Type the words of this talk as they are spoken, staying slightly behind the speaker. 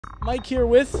Mike here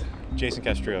with Jason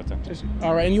Castriota.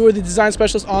 All right, and you are the design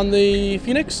specialist on the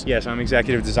Phoenix? Yes, I'm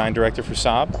executive design director for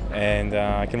SAAB, and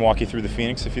I can walk you through the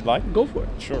Phoenix if you'd like. Go for it.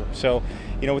 Sure. So,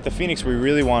 with the Phoenix, we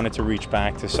really wanted to reach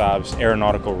back to SAAB's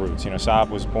aeronautical roots. SAAB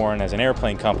was born as an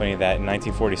airplane company that in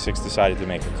 1946 decided to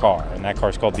make a car, and that car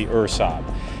is called the SAAB.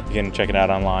 You can check it out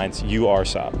online. It's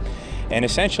SAAB. And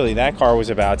essentially, that car was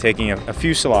about taking a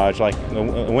fuselage, like the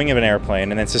wing of an airplane,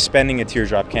 and then suspending a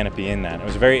teardrop canopy in that. It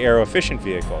was a very aero-efficient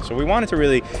vehicle. So we wanted to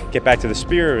really get back to the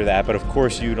spirit of that, but of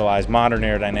course utilize modern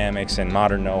aerodynamics and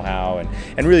modern know-how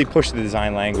and really push the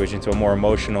design language into a more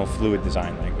emotional, fluid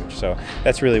design language. So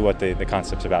that's really what the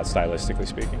concept's about, stylistically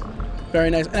speaking. Very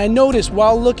nice. And I noticed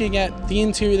while looking at the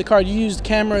interior of the car, you used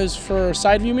cameras for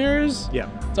side view mirrors? Yeah.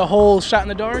 It's a whole shot in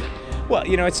the dark? Well,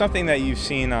 it's something that you've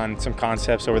seen on some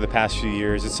concepts over the past few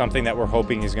years. It's something that we're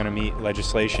hoping is going to meet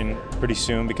legislation pretty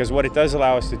soon, because what it does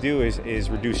allow us to do is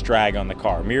reduce drag on the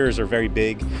car. Mirrors are very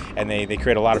big, and they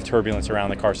create a lot of turbulence around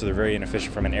the car, so they're very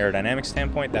inefficient from an aerodynamic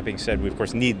standpoint. That being said, we of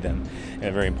course need them, and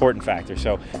a very important factor.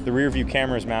 So the rear view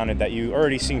cameras mounted that you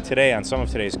already seen today on some of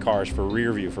today's cars for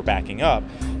rear view, for backing up,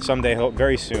 someday,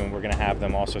 very soon, we're going to have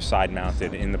them also side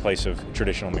mounted in the place of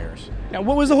traditional mirrors. Now,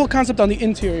 what was the whole concept on the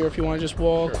interior, if you want to just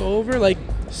walk over? Like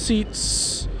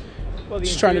seats, well, the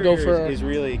just trying to go for is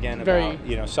really, again, about,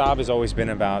 SAAB has always been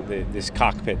about this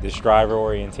cockpit, this driver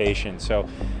orientation,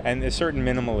 and a certain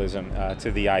minimalism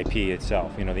to the IP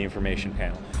itself, the information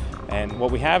panel. And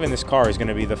what we have in this car is going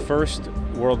to be the first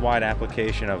worldwide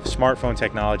application of smartphone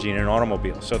technology in an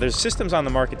automobile. So there's systems on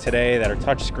the market today that are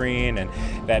touchscreen and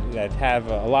that have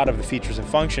a lot of the features and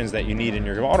functions that you need in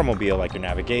your automobile, like your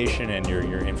navigation and your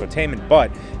infotainment.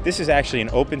 But this is actually an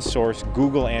open source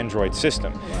Google Android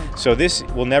system. So this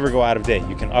will never go out of date.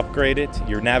 You can upgrade it.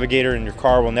 Your navigator in your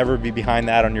car will never be behind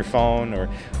that on your phone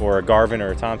or a Garmin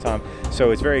or a TomTom.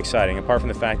 So it's very exciting, apart from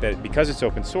the fact that because it's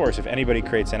open source, if anybody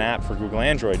creates an app for Google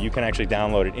Android, you can actually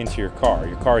download it into your car.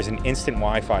 Your car is an instant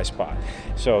Wi-Fi spot.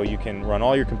 So you can run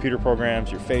all your computer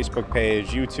programs, your Facebook page,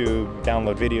 YouTube,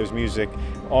 download videos, music,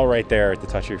 all right there at the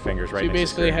touch of your fingers. Right. So you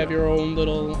basically have your own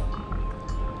little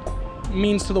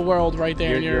means to the world right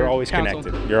there. You're always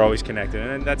connected. You're always connected,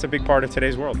 and that's a big part of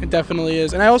today's world. It definitely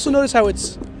is. And I also noticed how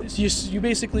you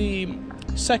basically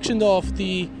sectioned off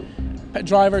the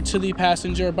driver to the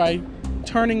passenger by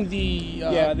turning the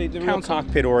real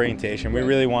cockpit orientation. We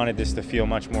really wanted this to feel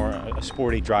much more a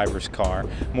sporty driver's car,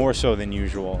 more so than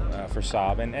usual for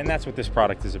SAAB, and that's what this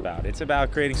product is about. It's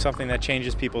about creating something that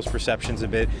changes people's perceptions a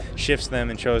bit, shifts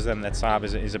them, and shows them that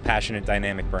SAAB is a passionate,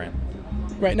 dynamic brand.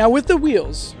 Right, now with the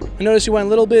wheels, I noticed you went a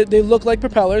little bit, they look like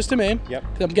propellers to me. Yep.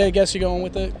 I'm going to guess you're going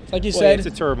with it, like you said. It's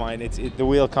a turbine. The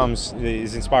wheel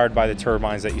is inspired by the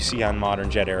turbines that you see on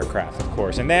modern jet aircraft, of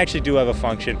course. And they actually do have a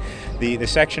function. The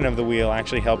section of the wheel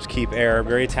actually helps keep air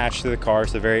very attached to the car,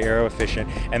 so they're very aero efficient.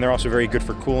 And they're also very good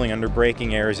for cooling. Under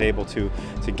braking, air is able to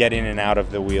get in and out of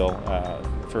the wheel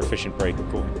for efficient brake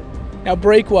and cooling. Now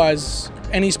brake-wise,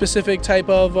 any specific type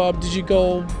of, did you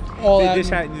go all out?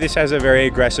 This has a very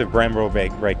aggressive Brembo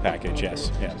brake package,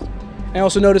 yes. I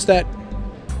also noticed that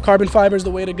carbon fiber is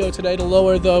the way to go today to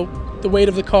lower the weight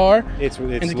of the car. It's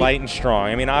light and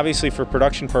strong. I mean, obviously for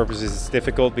production purposes it's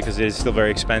difficult because it is still very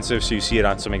expensive, so you see it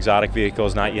on some exotic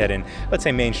vehicles, not yet in, let's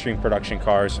say, mainstream production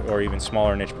cars or even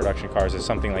smaller niche production cars, as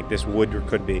something like this would or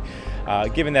could be.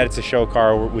 Given that it's a show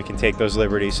car, we can take those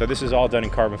liberties. So this is all done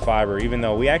in carbon fiber, even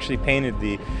though we actually painted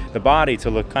the body to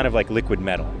look kind of like liquid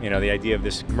metal. The idea of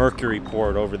this mercury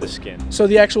poured over the skin. So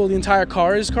the entire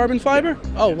car is carbon fiber? Yeah.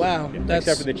 Oh, wow. Yeah. That's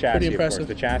except for the chassis, pretty impressive. Of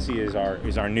course. The chassis is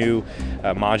our new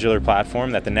modular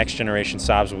platform that the next generation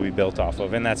SAABs will be built off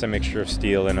of, and that's a mixture of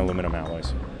steel and aluminum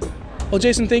alloys. Well,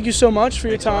 Jason, thank you so much for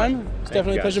your time. It's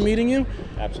definitely a pleasure meeting you.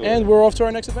 Absolutely. And we're off to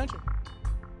our next adventure.